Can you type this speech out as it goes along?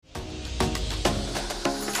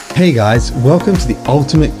Hey guys, welcome to the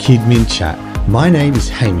Ultimate Kidmin Chat. My name is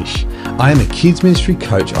Hamish. I am a kids ministry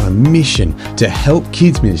coach on a mission to help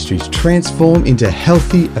kids ministries transform into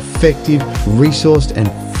healthy, effective, resourced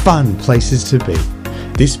and fun places to be.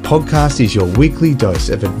 This podcast is your weekly dose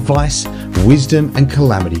of advice, wisdom and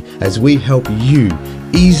calamity as we help you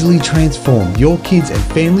easily transform your kids and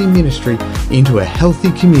family ministry into a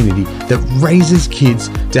healthy community that raises kids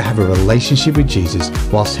to have a relationship with Jesus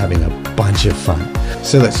whilst having a bunch of fun.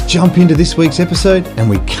 So let's jump into this week's episode and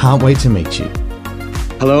we can't wait to meet you.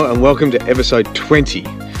 Hello and welcome to episode 20.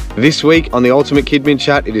 This week on the Ultimate Kidmin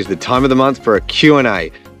Chat, it is the time of the month for a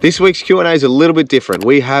Q&A. This week's Q&A is a little bit different.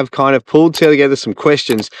 We have kind of pulled together some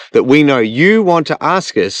questions that we know you want to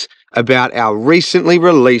ask us about our recently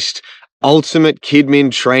released Ultimate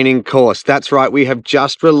Kidmin Training course. That's right, we have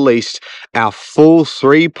just released our full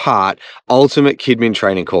 3-part Ultimate Kidmin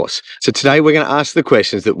Training course. So today we're going to ask the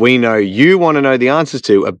questions that we know you want to know the answers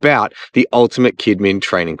to about the Ultimate Kidmin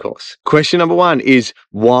Training course. Question number 1 is,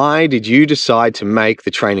 why did you decide to make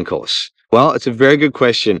the training course? Well, it's a very good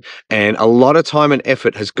question, and a lot of time and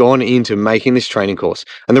effort has gone into making this training course.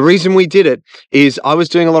 And the reason we did it is I was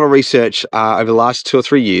doing a lot of research over the last 2 or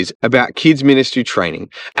 3 years about kids ministry training,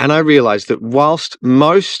 and I realized that whilst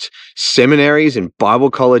most seminaries and Bible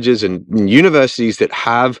colleges and universities that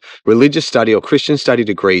have religious study or Christian study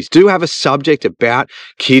degrees do have a subject about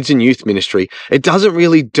kids and youth ministry, it doesn't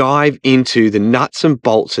really dive into the nuts and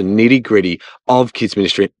bolts and nitty-gritty of kids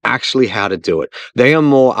ministry and actually how to do it. They are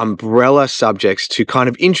more umbrella subjects to kind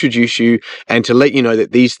of introduce you and to let you know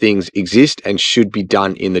that these things exist and should be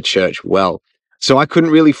done in the church well. So I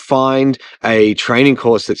couldn't really find a training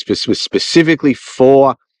course that was specifically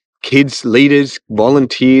for kids, leaders,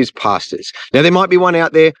 volunteers, pastors. Now, there might be one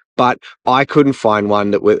out there, but I couldn't find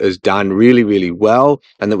one that was done really, really well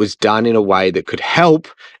and that was done in a way that could help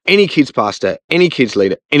any kids pastor, any kids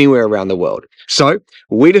leader, anywhere around the world. So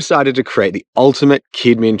we decided to create the Ultimate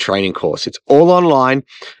Kidmin Training course. It's all online.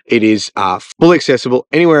 It is fully accessible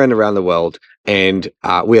anywhere and around the world. And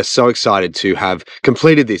we are so excited to have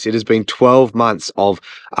completed this. It has been 12 months of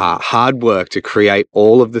hard work to create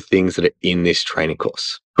all of the things that are in this training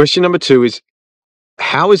course. Question number 2 is,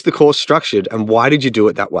 how is the course structured and why did you do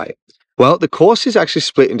it that way? Well, the course is actually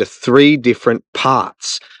split into 3 different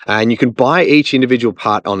parts, and you can buy each individual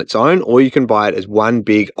part on its own, or you can buy it as one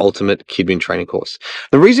big Ultimate Kidmin Training course.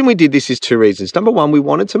 The reason we did this is 2 reasons. Number 1, we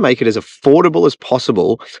wanted to make it as affordable as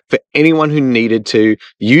possible for anyone who needed to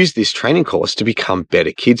use this training course to become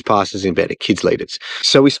better kids pastors and better kids leaders.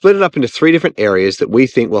 So we split it up into 3 different areas that we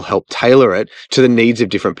think will help tailor it to the needs of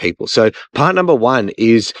different people. So part number 1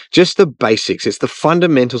 is just the basics. It's the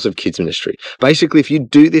fundamentals of kids ministry. Basically, if you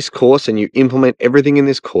do this course and you implement everything in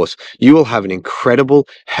this course, you will have an incredible,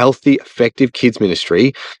 healthy, effective kids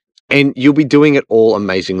ministry, and you'll be doing it all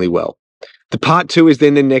amazingly well. The part 2 is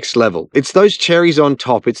then the next level. It's those cherries on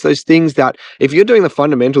top. It's those things that if you're doing the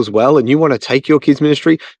fundamentals well and you want to take your kids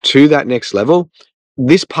ministry to that next level,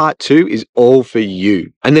 this part 2 is all for you.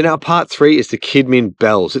 And then our part 3 is the Kidmin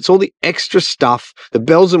bells. It's all the extra stuff, the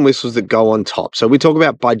bells and whistles that go on top. So we talk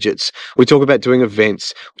about budgets, we talk about doing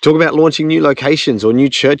events, we talk about launching new locations or new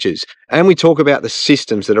churches, and we talk about the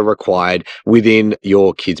systems that are required within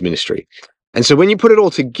your kids ministry. And so when you put it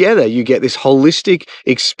all together, you get this holistic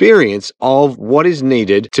experience of what is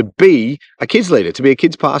needed to be a kids leader, to be a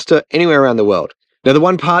kids pastor anywhere around the world. Now, the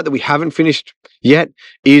one part that we haven't finished yet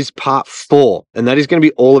is part 4, and that is going to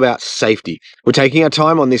be all about safety. We're taking our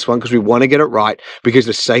time on this one because we want to get it right, because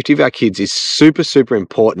the safety of our kids is super, super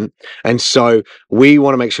important. And so we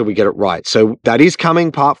want to make sure we get it right. So that is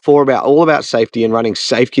coming. Part 4 all about safety and running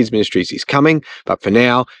safe kids ministries is coming. But for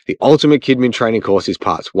now, the Ultimate Kidmin Training course is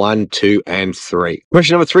parts 1, 2, and 3.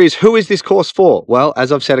 Question number 3 is, who is this course for? Well,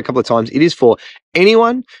 as I've said a couple of times, it is for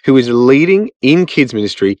anyone who is leading in kids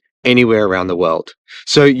ministry anywhere around the world.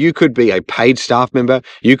 So you could be a paid staff member,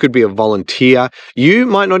 you could be a volunteer, you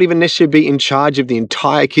might not even necessarily be in charge of the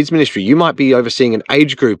entire kids ministry. You might be overseeing an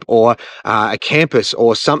age group or a campus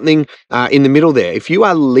or something in the middle there. If you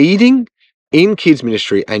are leading in kids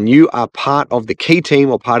ministry and you are part of the key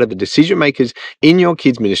team or part of the decision makers in your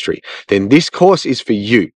kids ministry, then this course is for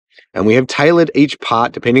you. And we have tailored each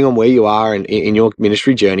part depending on where you are in your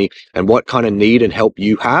ministry journey and what kind of need and help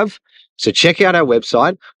you have. So check out our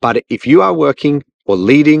website. But if you are working or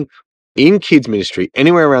leading in kids ministry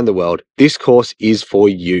anywhere around the world, this course is for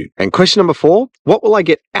you. And question number 4, what will I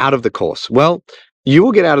get out of the course? Well, you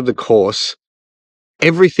will get out of the course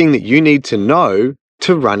everything that you need to know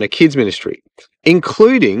to run a kids ministry,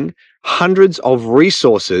 including hundreds of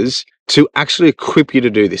resources to actually equip you to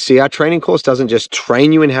do this. See, our training course doesn't just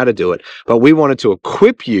train you in how to do it, but we wanted to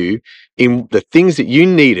equip you in the things that you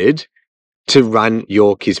needed to run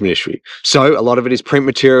your kids ministry. So a lot of it is print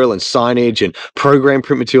material and signage and program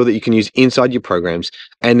print material that you can use inside your programs.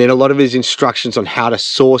 And then a lot of it is instructions on how to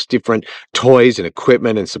source different toys and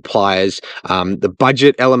equipment and suppliers. The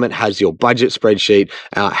budget element has your budget spreadsheet,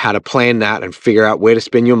 how to plan that and figure out where to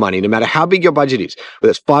spend your money, no matter how big your budget is, whether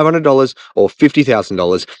it's $500 or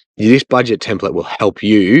 $50,000, this budget template will help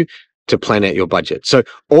you to plan out your budget. So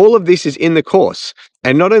all of this is in the course.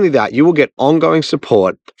 And not only that, you will get ongoing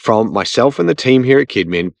support from myself and the team here at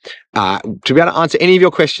Kidmin to be able to answer any of your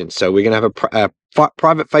questions. So we're going to have a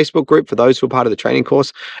private Facebook group for those who are part of the training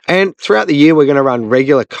course. And throughout the year, we're going to run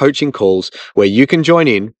regular coaching calls where you can join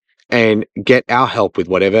in and get our help with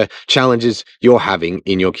whatever challenges you're having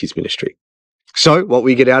in your kids ministry. So what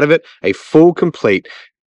we get out of it, a full, complete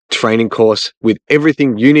training course with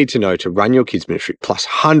everything you need to know to run your kids ministry, plus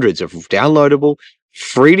hundreds of downloadable,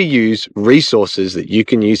 free to use resources that you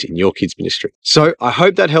can use in your kids ministry. So I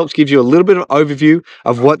hope that helps give you a little bit of an overview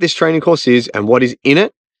of what this training course is and what is in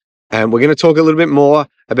it. And we're going to talk a little bit more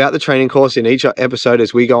about the training course in each episode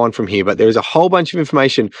as we go on from here. But there is a whole bunch of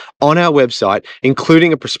information on our website,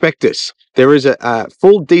 including a prospectus. There is a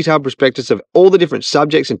full detailed prospectus of all the different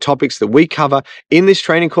subjects and topics that we cover in this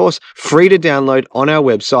training course, free to download on our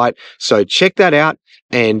website. So check that out.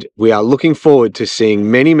 And we are looking forward to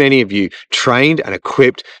seeing many, many of you trained and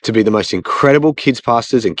equipped to be the most incredible kids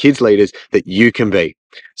pastors and kids leaders that you can be.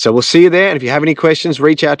 So we'll see you there. And if you have any questions,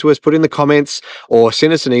 reach out to us, put in the comments or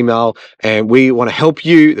send us an email. And we want to help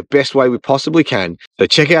you the best way we possibly can. So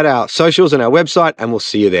check out our socials and our website and we'll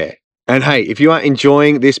see you there. And hey, if you are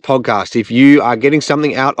enjoying this podcast, if you are getting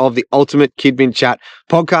something out of the Ultimate Kidmin Chat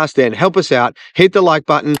podcast, then help us out. Hit the like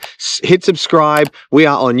button, hit subscribe. We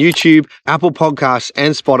are on YouTube, Apple Podcasts,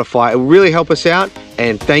 and Spotify. It will really help us out.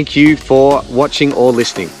 And thank you for watching or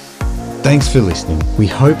listening. Thanks for listening. We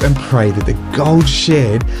hope and pray that the gold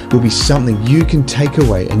shared will be something you can take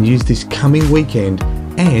away and use this coming weekend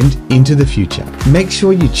and into the future. Make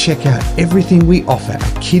sure you check out everything we offer at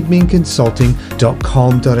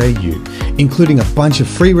kidminconsulting.com.au, including a bunch of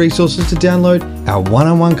free resources to download, our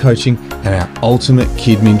one-on-one coaching, and our Ultimate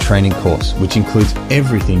Kidmin training course, which includes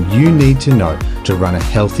everything you need to know to run a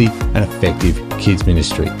healthy and effective kids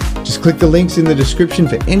ministry. Just click the links in the description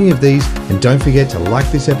for any of these, and don't forget to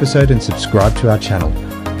like this episode and subscribe to our channel.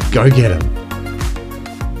 Go get 'em!